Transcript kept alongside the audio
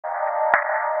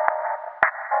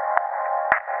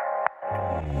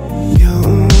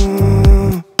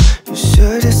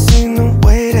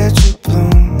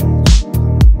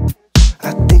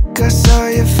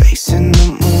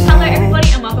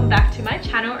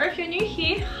or if you're new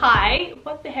here, hi.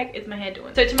 What the heck is my hair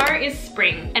doing? So tomorrow is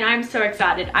spring and I'm so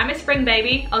excited. I'm a spring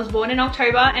baby. I was born in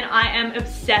October and I am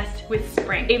obsessed with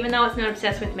spring. Even though it's not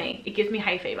obsessed with me, it gives me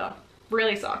hay fever.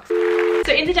 Really sucks.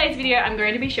 So in today's video, I'm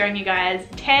going to be showing you guys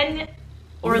 10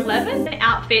 or 11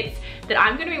 outfits that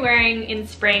I'm going to be wearing in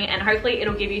spring, and hopefully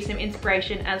it'll give you some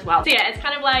inspiration as well. So yeah, it's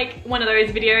kind of like one of those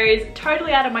videos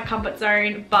totally out of my comfort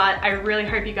zone, but I really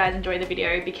hope you guys enjoy the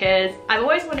video because I've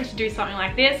always wanted to do something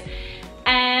like this,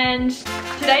 and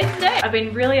today's the day. I've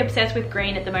been really obsessed with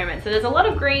green at the moment. So there's a lot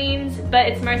of greens, but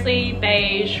it's mostly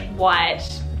beige, white,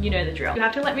 you know the drill. You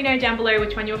have to let me know down below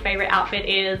which one your favorite outfit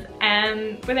is,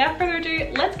 and without further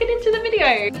ado, let's get into the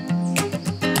video.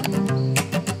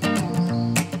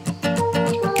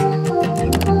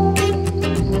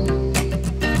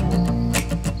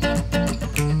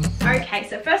 Okay,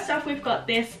 so first off, we've got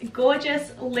this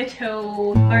gorgeous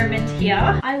little moment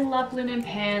here. I love linen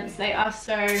pants. They are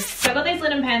so I got these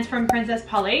linen pants from Princess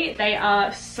Polly. They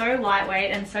are so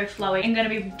lightweight and so flowy. I'm gonna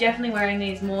be definitely wearing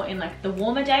these more in like the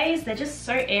warmer days. They're just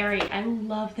so airy. I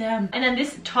love them. And then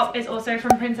this top is also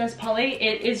from Princess Polly.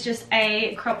 It is just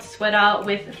a cropped sweater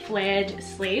with flared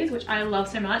sleeves, which I love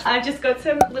so much. I've just got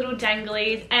some little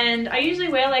danglies, and I usually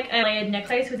wear like a layered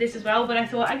necklace with this as well, but I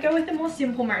thought I'd go with a more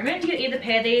simple moment. You could either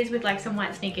pair these with like some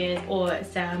white sneakers or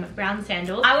some brown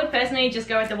sandals. I would personally just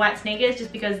go with the white sneakers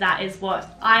just because that is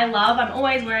what I love. I'm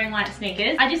always wearing white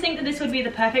sneakers. I just think that this would be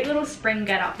the perfect little spring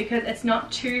get up because it's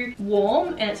not too warm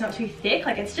and it's not too thick.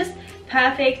 Like, it's just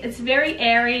perfect. It's very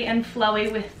airy and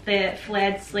flowy with the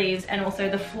flared sleeves and also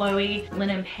the flowy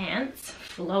linen pants.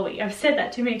 Flowy. I've said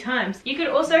that too many times. You could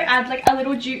also add like a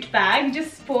little jute bag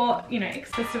just for, you know,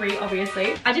 accessory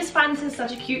obviously. I just find this is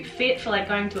such a cute fit for like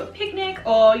going to a picnic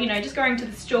or, you know, just going to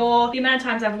the store. The amount of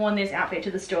times I've worn this outfit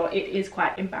to the store, it is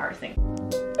quite embarrassing.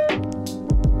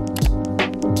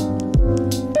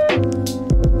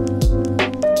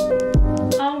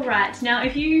 Alright, now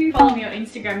if you follow me on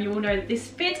Instagram, you will know that this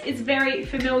fit is very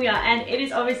familiar and it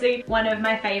is obviously one of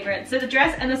my favorites. So the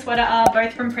dress and the sweater are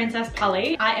both from Princess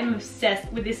Polly. I am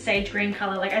obsessed with this sage green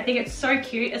color. Like, I think it's so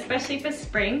cute, especially for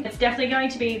spring. It's definitely going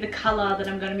to be the color that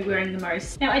I'm going to be wearing the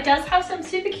most. Now it does have some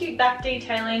super cute back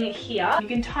detailing here. You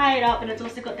can tie it up and it's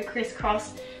also got the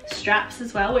crisscross straps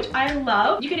as well, which I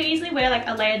love. You could easily wear like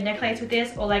a layered necklace with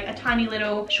this or like a tiny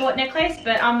little short necklace,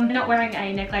 but I'm not wearing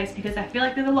a necklace because I feel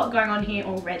like there's a lot going on here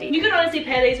already. You could honestly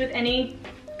pair these with any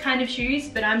kind of shoes,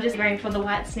 but I'm just going for the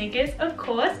white sneakers. Of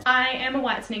course, I am a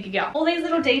white sneaker girl. All these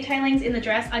little detailings in the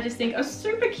dress I just think are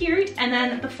super cute, and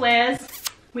then the flares.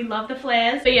 We love the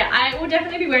flares. But yeah, I will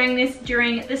definitely be wearing this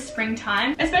during the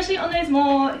springtime, especially on those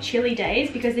more chilly days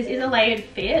because this is a layered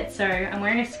fit. So I'm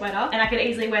wearing a sweater and I could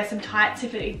easily wear some tights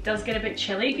if it does get a bit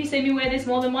chilly. If you see me wear this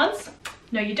more than once,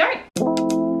 no you don't.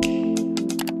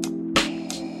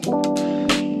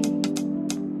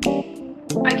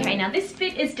 Okay, now this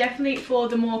fit is definitely for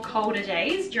the more colder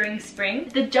days during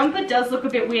spring. The jumper does look a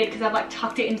bit weird because I've like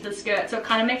tucked it into the skirt, so it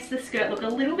kind of makes the skirt look a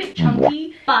little bit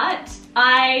chunky, but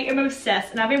I am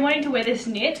obsessed and I've been wanting to wear this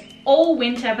knit all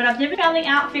winter, but I've never found the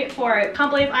outfit for it. Can't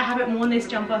believe I haven't worn this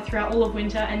jumper throughout all of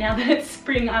winter, and now that it's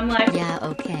spring, I'm like, yeah,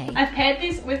 okay. I've paired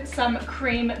this with some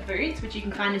cream boots, which you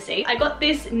can kind of see. I got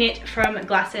this knit from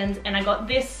Glassons, and I got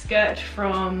this skirt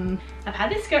from, I've had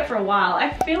this skirt for a while.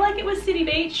 I feel like it was City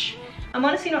Beach. I'm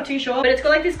honestly not too sure, but it's got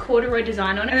like this corduroy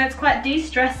design on it, and it's quite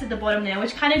de-stressed at the bottom there,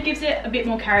 which kind of gives it a bit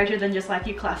more character than just like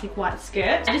your classic white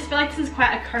skirt. I just feel like this is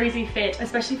quite a cozy fit,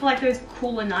 especially for like those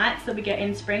cooler nights that we get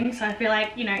in spring. So I feel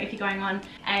like, you know, if you're going on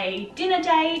a dinner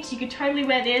date, you could totally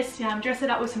wear this, dress it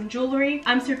up with some jewelry.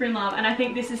 I'm super in love, and I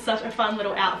think this is such a fun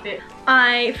little outfit.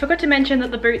 I forgot to mention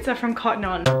that the boots are from Cotton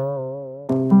On.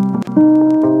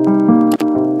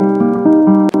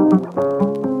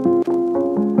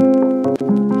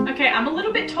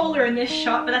 In this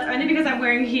shot, but that's only because I'm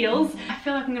wearing heels. I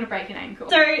feel like I'm gonna break an ankle.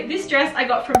 So this dress I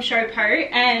got from Showpo,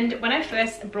 and when I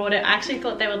first brought it, I actually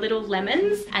thought they were little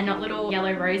lemons and not little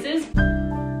yellow roses.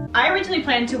 I originally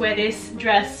planned to wear this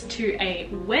dress to a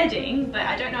wedding, but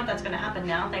I don't know if that's gonna happen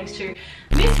now thanks to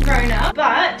Miss Rona,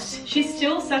 but she's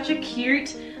still such a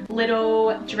cute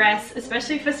little dress,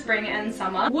 especially for spring and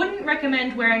summer. Wouldn't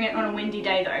recommend wearing it on a windy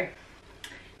day though.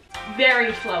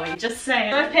 Very flowy, just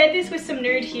saying. So I've paired this with some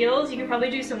nude heels. You can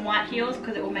probably do some white heels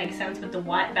because it will make sense with the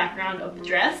white background of the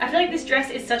dress. I feel like this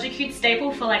dress is such a cute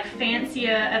staple for like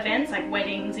fancier events like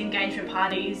weddings, engagement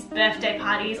parties, birthday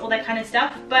parties, all that kind of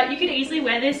stuff. But you could easily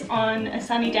wear this on a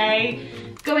sunny day,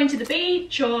 going to the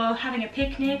beach or having a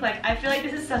picnic. Like, I feel like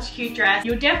this is such a cute dress.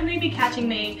 You'll definitely be catching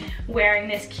me wearing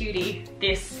this cutie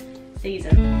this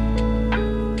season.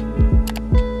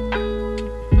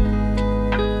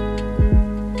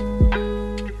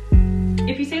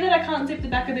 If you see can't zip the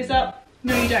back of this up.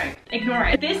 No, you don't. Ignore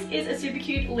it. This is a super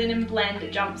cute linen blend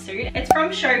jumpsuit. It's from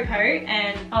Shopo,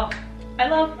 and oh, I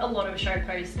love a lot of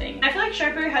Shopo's things. I feel like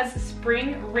Shopo has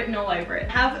spring written all over it.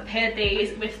 I have paired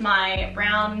these with my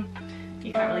brown,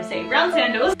 you can't really see, brown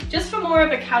sandals. Just for more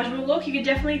of a casual look. You could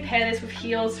definitely pair this with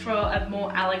heels for a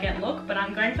more elegant look, but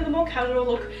I'm going for the more casual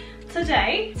look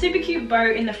today. Super cute bow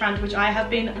in the front, which I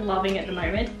have been loving at the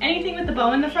moment. Anything with the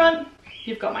bow in the front,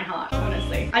 you've got my heart,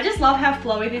 honestly. I just love how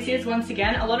flowy this is. Once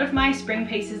again, a lot of my spring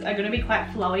pieces are going to be quite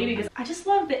flowy because I just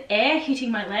love the air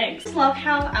hitting my legs. I just love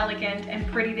how elegant and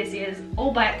pretty this is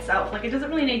all by itself. Like, it doesn't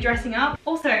really need dressing up.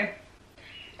 Also,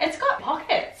 it's got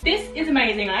pockets. This is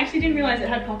amazing. I actually didn't realize it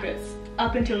had pockets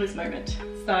up until this moment.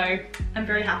 So I'm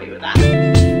very happy with that.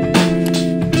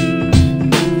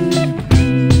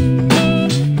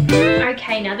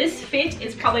 Okay, now this fit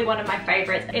is probably one of my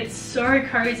favorites. It's so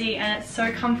cozy and it's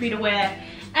so comfy to wear.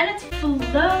 And it's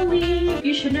flowy.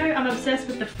 You should know I'm obsessed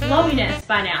with the flowiness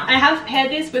by now. I have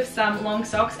paired this with some long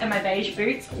socks and my beige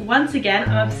boots. Once again,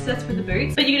 I'm obsessed with the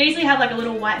boots. But you could easily have like a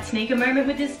little white sneaker moment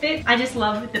with this fit. I just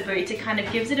love the boots. It kind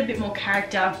of gives it a bit more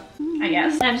character, I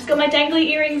guess. And I've just got my dangly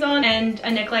earrings on and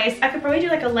a necklace. I could probably do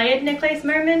like a layered necklace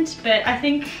moment, but I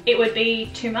think it would be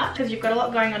too much because you've got a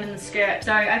lot going on in the skirt.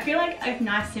 So I feel like a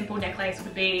nice simple necklace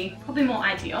would be probably more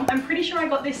ideal. I'm pretty sure I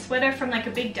got this sweater from like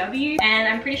a Big W, and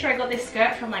I'm pretty sure I got this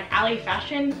skirt from like Ali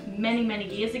Fashion many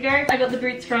years ago. I got the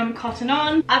boots from Cotton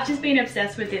On. I've just been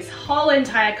obsessed with this whole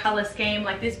entire color scheme,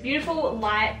 like this beautiful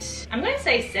light, I'm gonna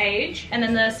say sage, and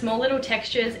then the small little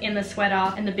textures in the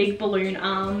sweater and the big balloon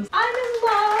arms. I'm in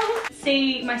love.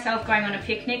 See myself going on a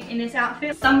picnic in this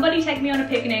outfit. Somebody take me on a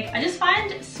picnic. I just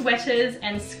find sweaters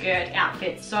and skirt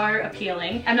outfits so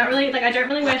appealing. I'm not really, like, I don't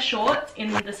really wear shorts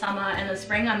in the summer and the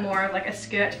spring. I'm more of like a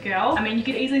skirt girl. I mean, you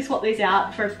could easily swap these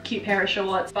out for a cute pair of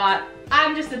shorts, but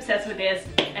I'm just obsessed with this,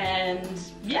 and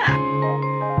yeah.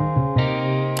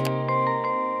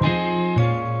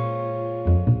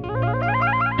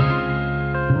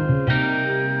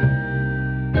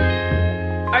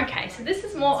 Okay, so this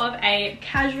is more of a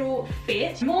casual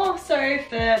fit, more so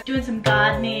for doing some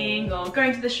gardening or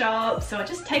going to the shops or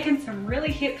just taking some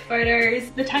really hip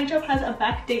photos. The tank top has a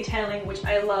back detailing, which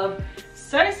I love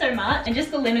so much, and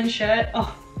just the linen shirt,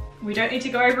 oh, we don't need to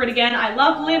go over it again. I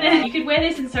love linen. You could wear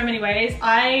this in so many ways.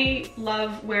 I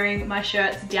love wearing my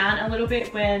shirts down a little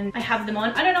bit when I have them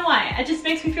on. I don't know why. It just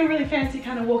makes me feel really fancy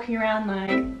kind of walking around like,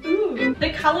 ooh.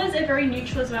 The colors are very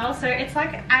neutral as well. So it's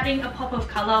like adding a pop of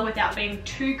color without being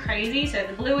too crazy. So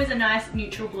the blue is a nice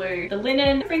neutral blue. The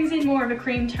linen brings in more of a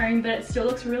cream tone, but it still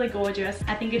looks really gorgeous.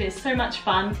 I think it is so much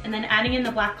fun. And then adding in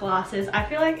the black glasses, I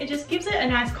feel like it just gives it a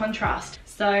nice contrast.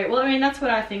 So, well, I mean, that's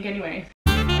what I think anyway.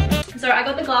 So I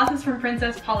got the glasses from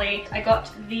Princess Polly. I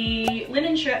got the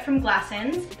linen shirt from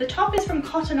Glassons. The top is from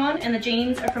Cotton On and the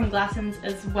jeans are from Glassons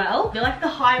as well. They're like the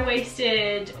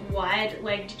high-waisted,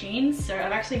 wide-legged jeans. So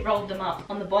I've actually rolled them up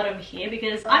on the bottom here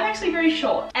because I'm actually very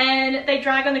short and they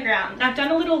drag on the ground. I've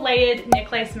done a little layered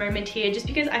necklace moment here just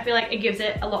because I feel like it gives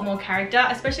it a lot more character,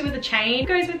 especially with the chain. It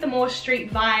goes with the more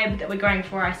street vibe that we're going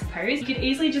for, I suppose. You could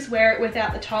easily just wear it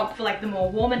without the top for like the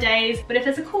more warmer days, but if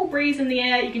there's a cool breeze in the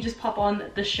air, you can just pop on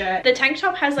the shirt. The tank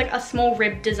top has like a small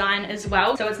rib design as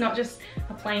well, so it's not just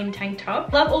a plain tank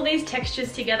top. Love all these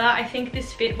textures together. I think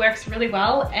this fit works really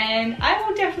well, and I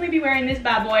will definitely be wearing this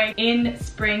bad boy in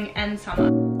spring and summer.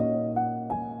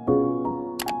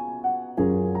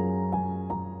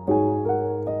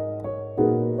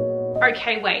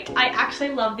 Okay, wait, I actually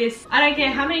love this. I don't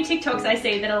care how many TikToks I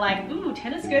see that are like, ooh,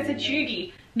 tennis skirts are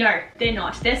chuggy. No, they're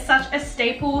not. They're such a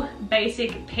staple,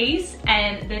 basic piece,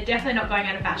 and they're definitely not going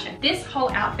out of fashion. This whole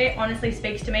outfit honestly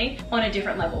speaks to me on a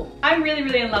different level. I'm really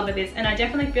in love with this, and I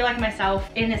definitely feel like myself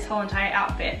in this whole entire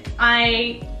outfit.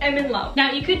 I am in love.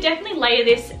 Now, you could definitely layer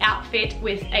this outfit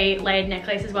with a layered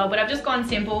necklace as well, but I've just gone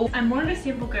simple. I'm more of a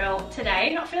simple girl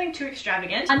today, not feeling too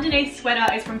extravagant. Underneath sweater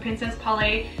is from Princess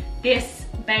Polly. This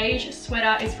beige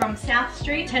sweater is from South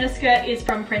Street. Tennis skirt is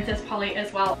from Princess Polly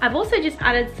as well. I've also just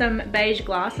added some beige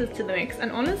glasses to the mix,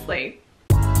 and honestly,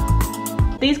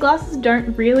 these glasses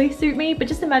don't really suit me, but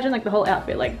just imagine like the whole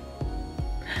outfit, like,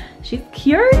 she's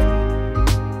cute.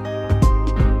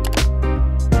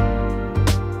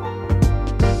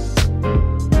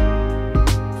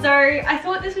 I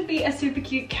thought this would be a super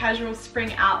cute casual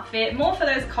spring outfit, more for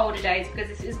those colder days because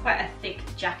this is quite a thick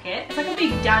jacket. It's like a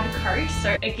big dad coat,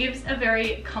 so it gives a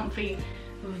very comfy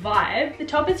vibe. The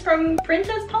top is from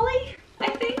Princess Polly, I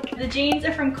think. The jeans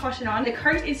are from Cotton On. The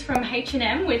coat is from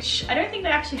H&M, which I don't think they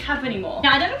actually have anymore.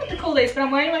 Now, I don't know what to call this, but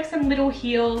I'm wearing like some little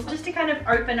heels just to kind of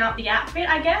open up the outfit,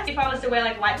 I guess. If I was to wear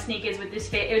like white sneakers with this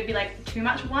fit, it would be like too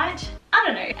much white. I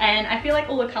don't know. And I feel like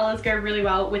all the colors go really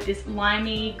well with this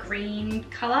limey green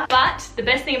color. But the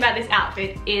best thing about this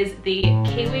outfit is the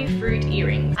kiwi fruit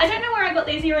earrings. I don't know where I got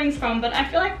these earrings from, but I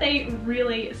feel like they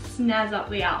really snazz up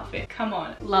the outfit. Come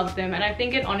on, love them. And I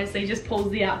think it honestly just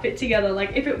pulls the outfit together.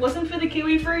 Like if it wasn't for the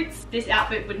kiwi fruits, this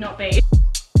outfit would not be.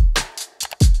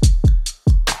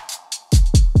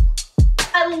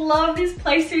 I love this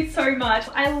play suit so much.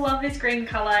 I love this green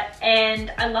color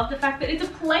and I love the fact that it's a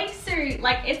play suit.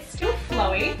 Like it's still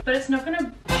flowy, but it's not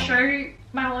gonna show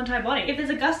my whole entire body. If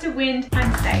there's a gust of wind,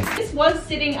 I'm safe. This was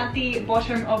sitting at the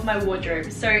bottom of my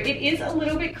wardrobe, so it is a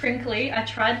little bit crinkly. I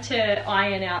tried to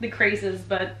iron out the creases,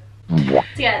 but so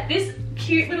yeah, this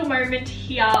cute little moment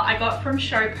here I got from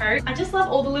Showco. I just love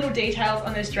all the little details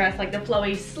on this dress, like the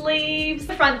flowy sleeves,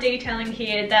 the front detailing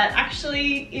here that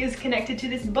actually is connected to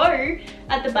this bow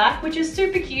at the back, which is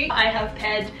super cute. I have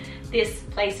paired this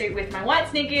play suit with my white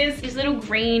sneakers, this little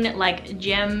green like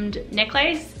gemmed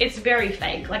necklace. It's very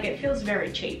fake, like it feels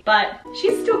very cheap, but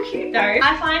she's still cute though.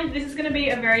 I find this is gonna be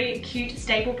a very cute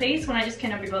staple piece when I just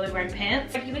cannot be bothered wearing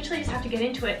pants. Like you literally just have to get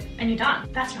into it and you're done.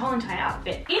 That's your whole entire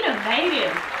outfit.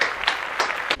 Innovative.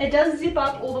 It does zip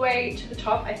up all the way to the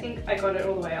top. I think I got it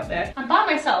all the way up there. I'm by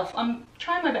myself. I'm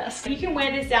trying my best. You can wear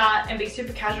this out and be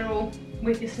super casual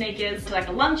with your sneakers to like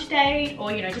a lunch date,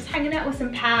 or you know, just hanging out with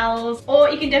some pals. Or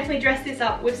you can definitely dress this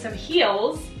up with some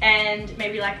heels and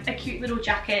maybe like a cute little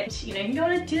jacket. You know, you can go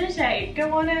on a dinner date,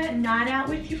 go on a night out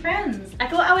with your friends. I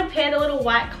thought I would pair the little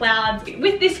white clouds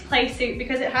with this play suit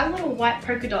because it has little white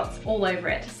polka dots all over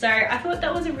it. So I thought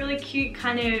that was a really cute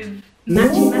kind of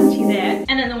matchy there.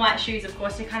 And then the white shoes, of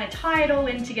course, to kind of tie it all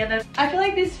in together. I feel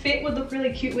like this fit would look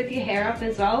really cute with your hair up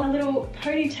as well. A little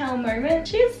ponytail moment.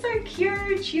 She is so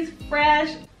cute. She's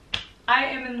fresh. I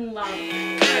am in love.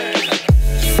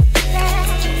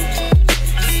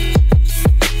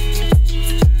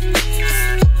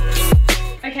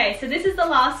 Okay, so this is the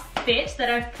last fit that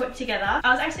I've put together.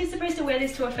 I was actually supposed to wear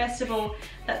this to a festival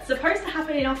that's supposed to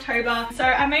happen in October, so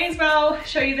I may as well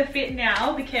show you the fit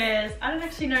now because I don't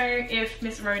actually know if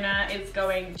Miss Rona is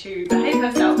going to behave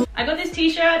herself. I got this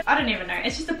t-shirt, I don't even know,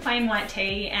 it's just a plain white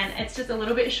tee and it's just a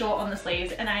little bit short on the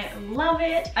sleeves and I love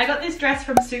it. I got this dress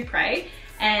from Supre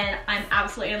and I'm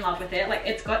absolutely in love with it. Like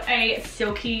it's got a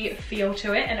silky feel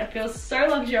to it and it feels so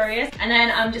luxurious. And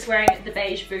then I'm just wearing the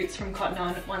beige boots from Cotton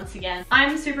On once again.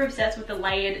 I'm super obsessed with the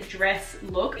layered dress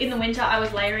look. In the winter I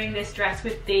was layering this dress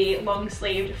with the long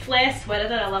sleeved flare sweater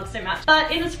that I love so much.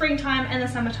 But in the springtime and the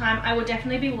summertime I will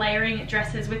definitely be layering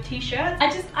dresses with t-shirts.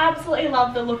 I just absolutely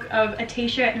love the look of a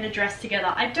t-shirt and a dress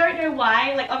together. I don't know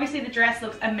why, like obviously the dress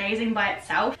looks amazing by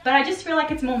itself, but I just feel like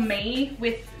it's more me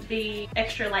with the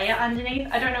extra layer underneath.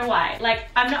 I don't know why. Like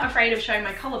I'm not afraid of showing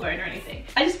my collarbone or anything.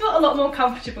 I just feel a lot more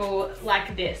comfortable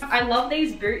like this. I love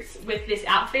these boots with this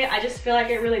outfit. I just feel like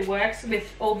it really works with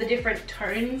all the different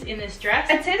tones in this dress.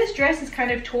 I'd say this dress is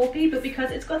kind of taupey, but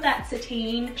because it's got that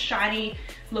sateen shiny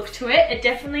look to it, it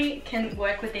definitely can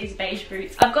work with these beige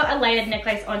boots. I've got a layered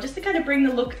necklace on just to kind of bring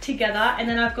the look together, and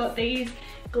then I've got these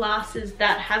glasses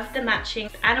that have the matching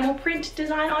animal print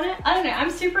design on it. I don't know, I'm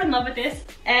super in love with this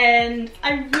and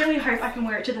I really hope I can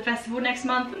wear it to the festival next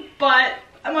month, but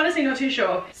I'm honestly not too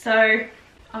sure. So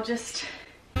I'll just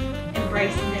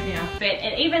embrace the new outfit,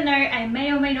 and even though I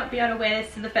may or may not be able to wear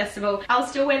this to the festival, I'll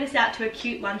still wear this out to a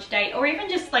cute lunch date or even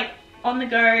just like on the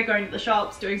go, going to the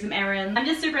shops, doing some errands. I'm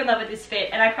just super in love with this fit,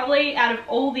 and I probably, out of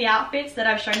all the outfits that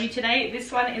I've shown you today,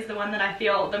 this one is the one that I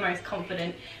feel the most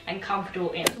confident and comfortable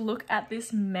in. Look at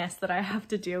this mess that I have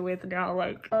to deal with now.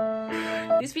 Like,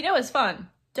 this video is fun,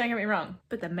 don't get me wrong,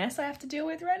 but the mess I have to deal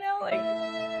with right now, like,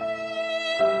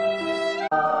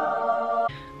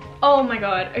 oh my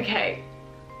god, okay.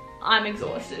 I'm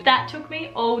exhausted. That took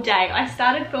me all day. I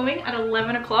started filming at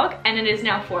 11 o'clock and it is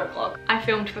now 4 o'clock. I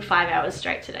filmed for 5 hours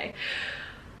straight today.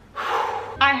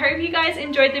 I hope you guys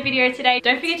enjoyed the video today.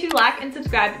 Don't forget to like and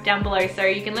subscribe down below so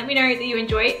you can let me know that you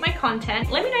enjoy my content.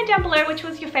 Let me know down below which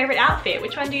was your favorite outfit.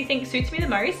 Which one do you think suits me the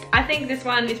most? I think this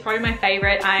one is probably my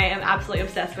favorite. I am absolutely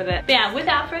obsessed with it. But yeah,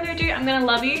 without further ado, I'm gonna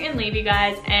love you and leave you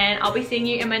guys, and I'll be seeing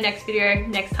you in my next video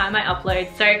next time I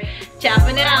upload. So ciao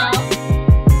for now.